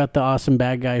 And then you got the awesome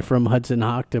bad guy from Hudson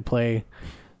Hawk to play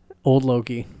old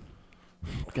Loki.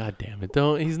 God damn it!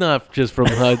 He's not just from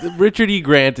Hudson. Richard E.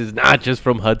 Grant is not just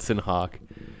from Hudson Hawk.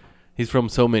 He's from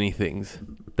so many things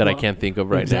that I can't think of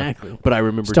right exactly. now. But I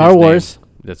remember Star his Wars. name.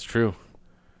 That's true.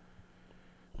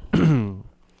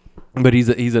 But he's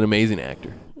an amazing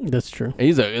actor. That's true.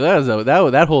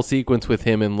 That whole sequence with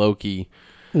him and Loki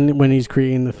When he's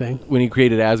creating the thing. when he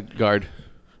created Asgard,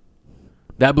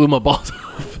 that blew my balls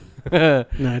off. No,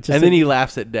 it's just And then he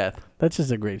laughs at death. that's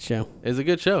just a great show. It's a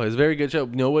good show. It's a very good show.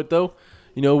 You know what, though?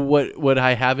 You know what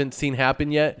I haven't seen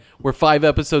happen yet? We're 5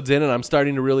 episodes in, and I'm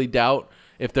starting to really doubt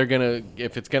if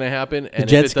it's gonna happen. And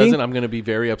jet if it ski? doesn't, I'm gonna be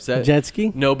very upset. Jet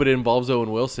ski? No, but it involves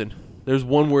Owen Wilson. There's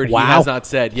one word Wow. he has not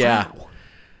said. Yeah.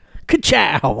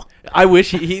 Ka-chow! I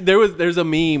wish there's a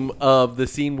meme of the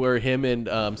scene where him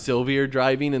and Sylvie are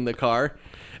driving in the car,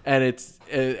 and it's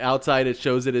outside. It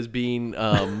shows it as being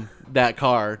that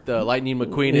car, the Lightning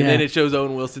McQueen, and then it shows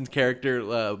Owen Wilson's character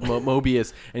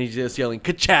Mobius, and he's just yelling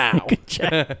 "Ka-chow,"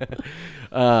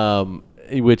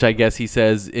 which I guess he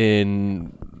says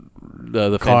in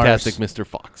the Fantastic Mr.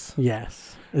 Fox.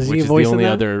 Yes. Is Which he a is voice the only in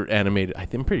that? other animated.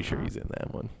 I'm pretty sure he's in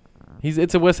that one.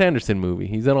 It's a Wes Anderson movie.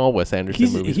 He's in all Wes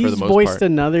Anderson movies for the most voiced part.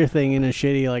 another thing in a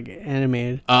shitty like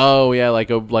animated. Oh yeah,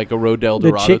 like a Rodel The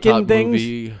Dorado chicken type things?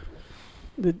 movie.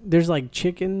 There's like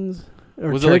chickens or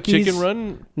Was turkeys. it like Chicken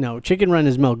Run? No, Chicken Run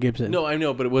is Mel Gibson. No, I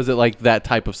know, but was it like that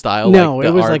type of style? No, like it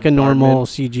the was like a normal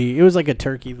Aardman? CG. It was like a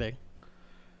turkey thing.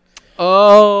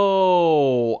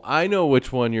 Oh, I know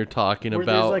which one you're talking Where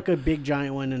about. there's like a big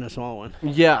giant one and a small one.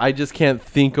 Yeah, I just can't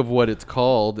think of what it's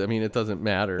called. I mean, it doesn't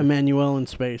matter. Emmanuel in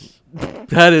space.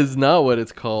 That is not what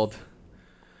it's called.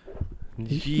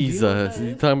 Jesus,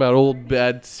 you're talking about old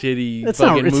bad shitty That's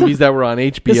fucking not- movies that were on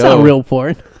HBO. It's not real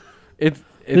porn. It's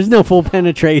There's no full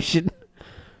penetration.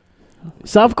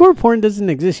 Softcore porn doesn't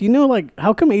exist. You know, like,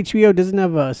 how come HBO doesn't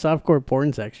have a softcore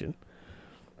porn section?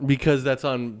 because that's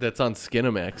on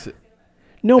Skinamax.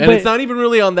 No, And but it's not even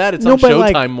really on that. It's no, on but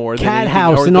Showtime like more than Cat anything,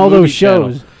 House or and the all movie those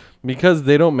channel. shows. Because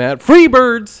they don't matter.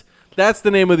 Freebirds. That's the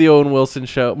name of the Owen Wilson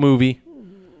show movie.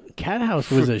 Cat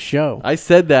House was a show. I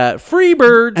said that.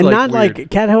 Freebirds. And not weird. like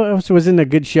Cat House wasn't a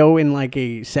good show in like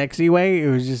a sexy way. It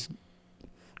was just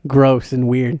gross and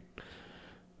weird.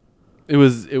 It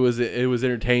was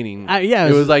entertaining. Yeah,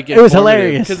 it was like it was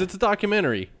hilarious because it's a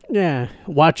documentary. Yeah,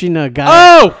 watching a guy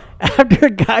Oh, after a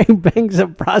guy bangs a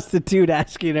prostitute,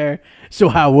 asking her, "So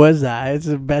how was that?" It's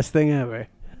the best thing ever.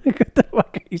 What the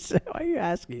fuck are you saying? Why are you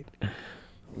asking?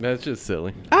 that's just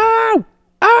silly. Ow!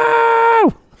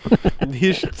 Ow!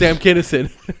 He's Sam Kinison.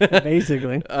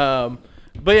 Basically,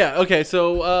 But yeah, okay.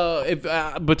 So if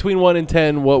between 1 and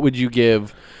 10, what would you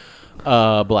give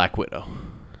Black Widow?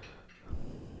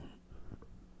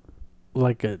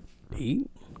 like a 8.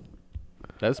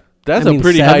 That's I a mean,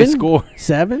 pretty high 7? score.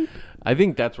 7? I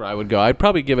think that's where I would go. I'd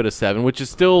probably give it a 7, which is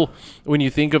still, when you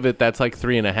think of it, that's like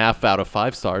 3.5 out of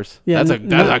 5 stars. Yeah, that's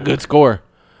a good score.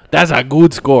 That's a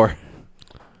good score.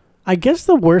 I guess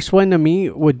the worst one to me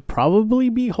would probably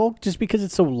be Hulk, just because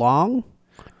it's so long.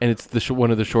 And it's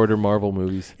one of the shorter Marvel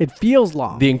movies. It feels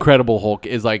long. The Incredible Hulk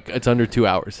is like, it's under 2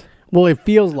 hours. Well, it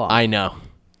feels long. I know,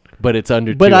 but it's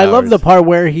under 2 But hours. I love the part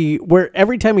where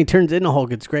every time he turns into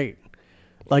Hulk, it's great.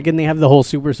 Like, and they have the whole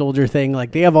super soldier thing.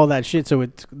 Like, they have all that shit, so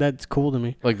that's cool to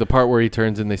me. Like the part where he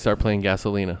turns and they start playing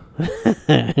Gasolina.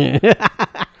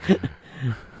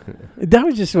 That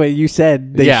was just what you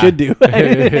said they should do.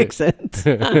 It makes sense.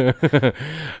 Yeah,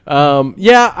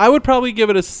 I would probably give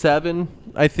it a 7,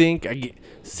 I think.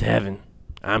 7.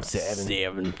 I'm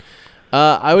 7.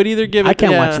 I would either give it... I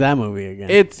can't watch that movie again.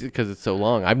 It's because it's so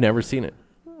long. I've never seen it.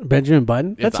 Benjamin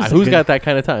Button? Who's got that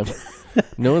kind of time?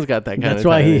 No one's got that kind of time. That's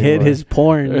why he hid anymore. his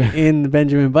porn in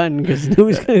Benjamin Button, because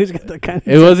who's got that kind of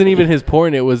It wasn't even his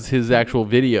porn. It was his actual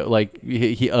video. Like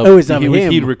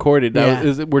he'd recorded.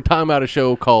 Yeah. We're talking about a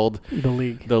show called The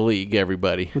League. The League.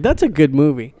 Everybody. Well, that's a good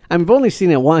movie. I've only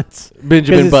seen it once.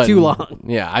 Benjamin it's Button. too long.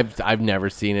 Yeah, I've never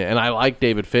seen it, and I like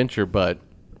David Fincher, but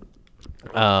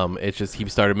it's just he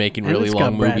started making And really it's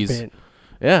long got Brad movies. Pitt.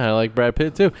 Yeah, I like Brad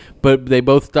Pitt too. But they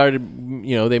both started,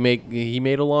 he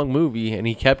made a long movie and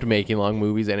he kept making long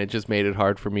movies, and it just made it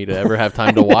hard for me to ever have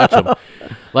time to watch them.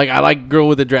 Like, I like Girl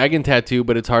with a Dragon Tattoo,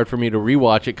 but it's hard for me to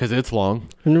rewatch it because it's long.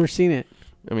 I've never seen it.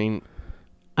 I mean,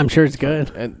 I'm sure it's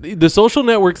good. and The Social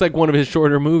Network's like one of his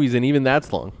shorter movies, and even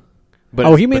that's long.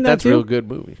 But he made that that's too? a real good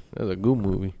movie. That's a good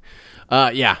movie.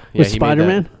 Yeah. With he made that.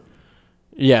 Spider-Man?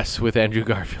 Yes, with Andrew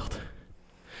Garfield.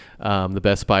 The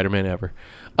best Spider-Man ever.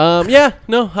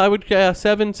 I would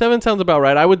 7 sounds about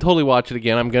right. I would totally watch it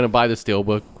again. I'm gonna buy the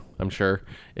Steelbook. I'm sure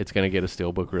it's gonna get a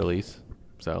Steelbook release.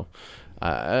 So,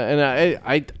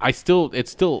 it's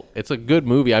a good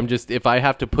movie. I'm just, if I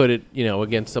have to put it,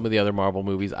 against some of the other Marvel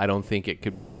movies, I don't think it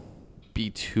could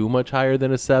be too much higher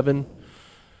than a 7.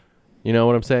 You know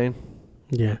what I'm saying?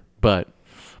 Yeah. But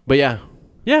yeah,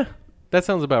 that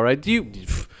sounds about right. Do you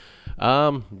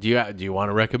want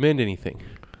to recommend anything?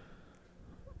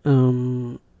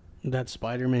 That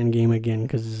Spider-Man game again,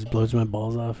 because it blows my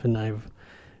balls off, and I've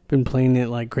been playing it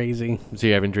like crazy. So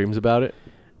you having dreams about it?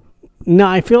 No,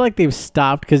 I feel like they've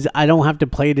stopped because I don't have to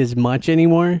play it as much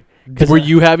anymore. Were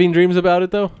you having dreams about it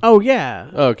though? Oh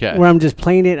yeah. Okay. Where I'm just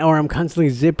playing it, or I'm constantly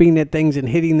zipping at things and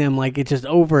hitting them, like it's just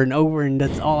over and over, and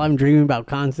that's all I'm dreaming about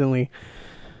constantly.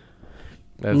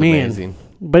 That's amazing.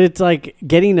 But it's like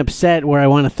getting upset where I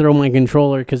want to throw my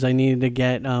controller because I needed to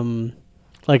get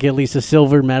like at least a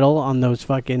silver medal on those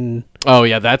fucking. Oh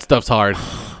yeah, that stuff's hard.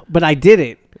 But I did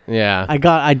it. Yeah.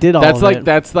 I did all of it.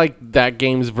 That's like that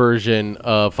game's version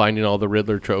of finding all the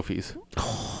Riddler trophies.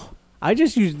 I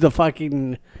just used the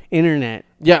fucking internet.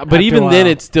 Yeah, but even then,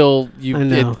 it's still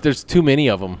there's too many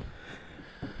of them.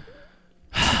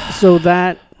 So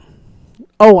that.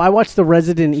 Oh, I watched the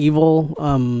Resident Evil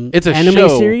it's a anime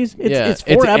show. series. It's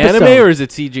 4 it's episodes. anime or is it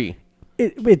CG?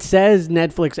 It says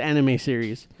Netflix anime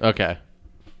series. Okay.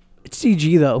 It's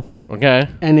CG though. Okay.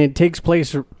 And it takes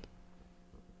place. I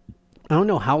don't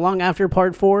know how long after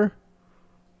part 4.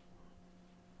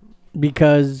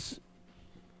 Because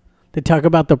they talk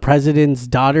about the president's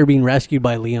daughter being rescued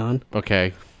by Leon.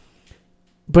 Okay.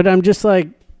 But I'm just like,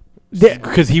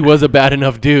 because he was a bad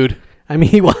enough dude. I mean,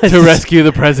 he was to rescue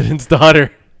the president's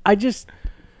daughter. It's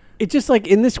just like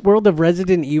in this world of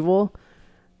Resident Evil,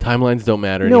 timelines don't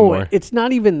matter anymore. No, it's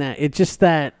not even that. It's just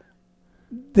that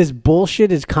this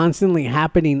bullshit is constantly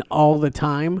happening all the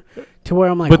time to where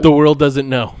I'm like, but the world doesn't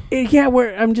know. Yeah,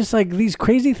 where I'm just like, these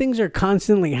crazy things are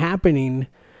constantly happening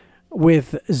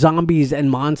with zombies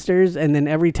and monsters, and then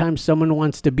every time someone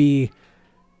wants to be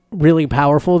really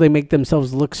powerful, they make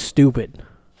themselves look stupid.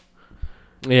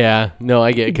 Yeah, no,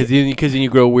 I get it, because then you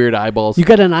grow weird eyeballs. You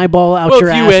got an eyeball out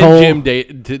your asshole. Well, you and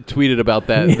Jim tweeted about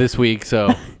that this week, so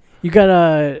you got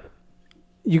an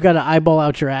eyeball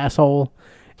out your asshole,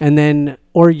 and then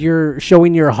or you're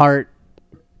showing your heart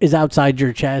is outside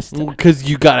your chest. Because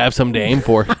you gotta have something to aim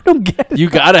for. I don't get it. You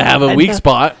gotta have a weak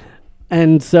spot.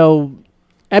 And so,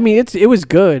 I mean, it was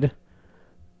good,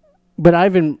 but I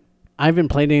haven't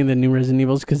played any of the new Resident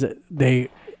Evils because they.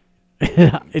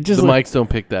 It just the mics don't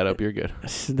pick that up. You're good.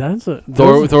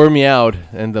 Thor meowed,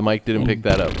 and the mic didn't pick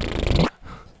that up.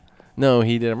 No,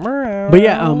 he didn't. But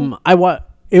yeah,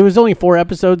 it was only 4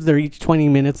 episodes. They're each 20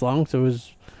 minutes long, so it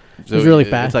was really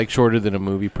fast. It's like shorter than a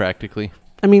movie, practically.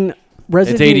 I mean,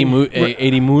 it's 80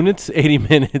 minutes. 80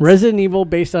 minutes. Resident Evil,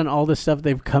 based on all the stuff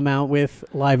they've come out with,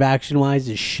 live action wise,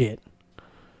 is shit,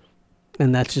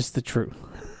 and that's just the truth.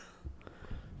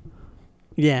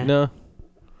 Yeah. No.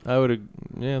 I would.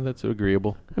 Yeah, that's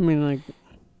agreeable. I mean, like,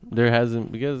 there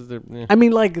hasn't because there. I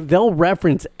mean, like, they'll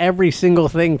reference every single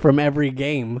thing from every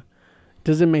game.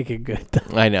 Doesn't make it good.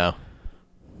 I know.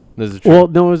 This is true. Well,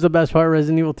 no, what was the best part of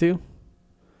Resident Evil 2?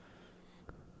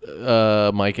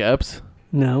 Mike Epps.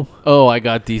 No. Oh, I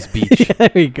got this beach.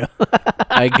 There you go.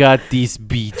 I got this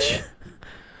beach.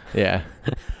 Yeah.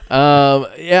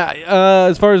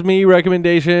 As far as me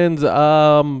recommendations,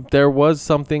 there was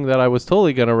something that I was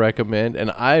totally going to recommend,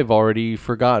 and I've already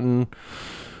forgotten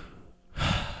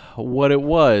what it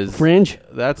was. Fringe?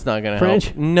 That's not going to Fringe?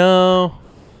 help.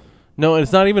 No,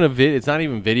 it's not even it's not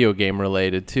even video game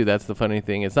related, too. That's the funny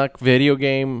thing. It's not video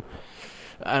game.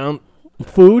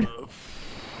 Food?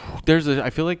 I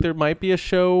feel like there might be a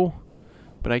show,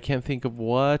 but I can't think of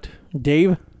what.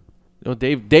 Dave. Oh,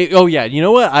 Dave. Oh, yeah. You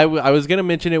know what? I was going to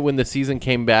mention it when the season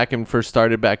came back and first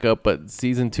started back up, but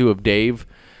season 2 of Dave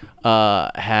is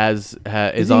on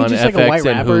FX like a white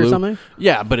and rapper Hulu. or something?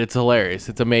 Yeah, but it's hilarious.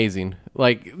 It's amazing.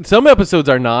 Like, some episodes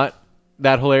are not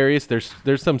that hilarious. There's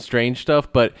some strange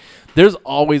stuff, but there's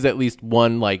always at least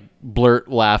one, like, blurt,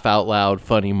 laugh out loud,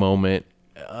 funny moment.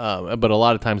 But a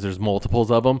lot of times there's multiples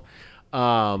of them.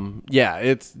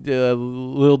 It's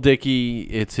Lil Dicky.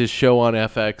 It's his show on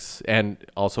FX and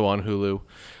also on Hulu,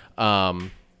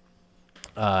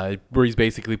 where he's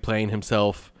basically playing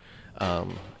himself. It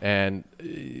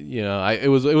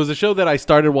was a show that I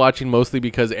started watching mostly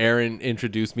because Aaron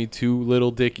introduced me to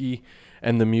Lil Dicky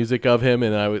and the music of him,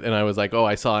 and I was like, oh,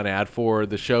 I saw an ad for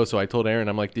the show, so I told Aaron,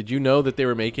 I'm like, did you know that they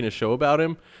were making a show about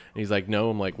him? And he's like, no.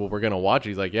 I'm like, well, we're gonna watch it.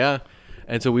 He's like, yeah,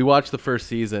 and so we watched the first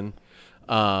season.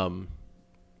 But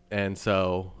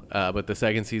the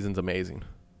second season's amazing.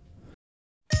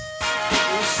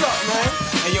 What's up, man?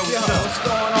 Hey, yo, what's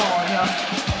going on, yo?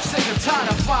 I'm sick and tired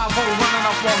of 5-0 running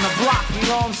up on the block, you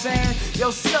know what I'm saying? Yo,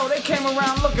 Snow, they came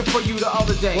around looking for you the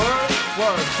other day.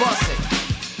 Word, bust it.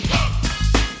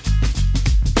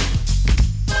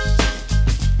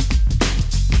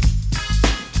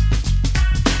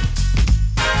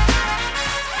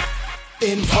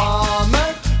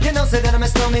 Informer, you know, say that I'm a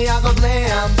stormy, I go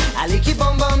blam. I like you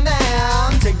boom boom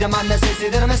down. Take the man that say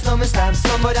that I'm a stormy, stab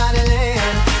somewhere down the lane.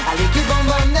 I like you boom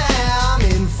boom down.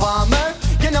 Informer,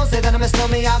 you know, say that I'm a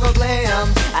stormy, I go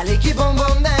blam. I like you boom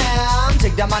boom down.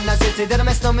 Take the man that say that I'm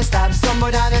a stormy, stab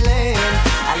somewhere down the lane.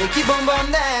 I like you boom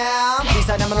boom down. Please,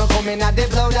 I'm gonna come in and they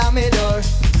blow down my door.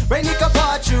 Rain it can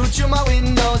pour through my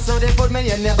window, so they put me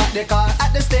in the back the car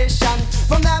at the station.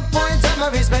 From that point on,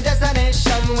 I reached my destination.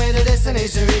 Where the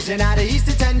destination region at the east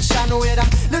detention. Where I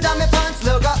look down my pants,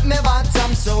 look up my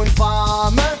bottom. So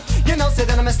informer, you know, say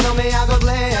that I'm a snowman, I go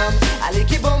glam. I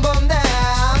like it boom boom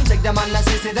down. Take the man that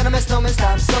say that I'm a snowman,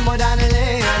 stop somewhere down the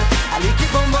lane. I like it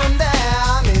boom boom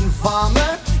down.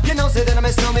 Informer, you know, say that I'm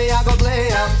a snowman, I go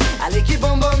glam. I like it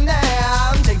boom boom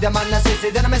down. Take the man that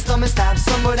say that I'm a snowman, stop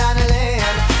somewhere down the lane.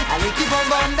 I like you boom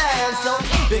boom dance, so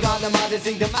big on them all, they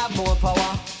think them have more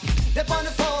power. They on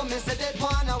the phone, me say they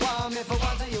wanna wow me for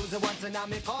once I use it once and now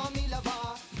me call me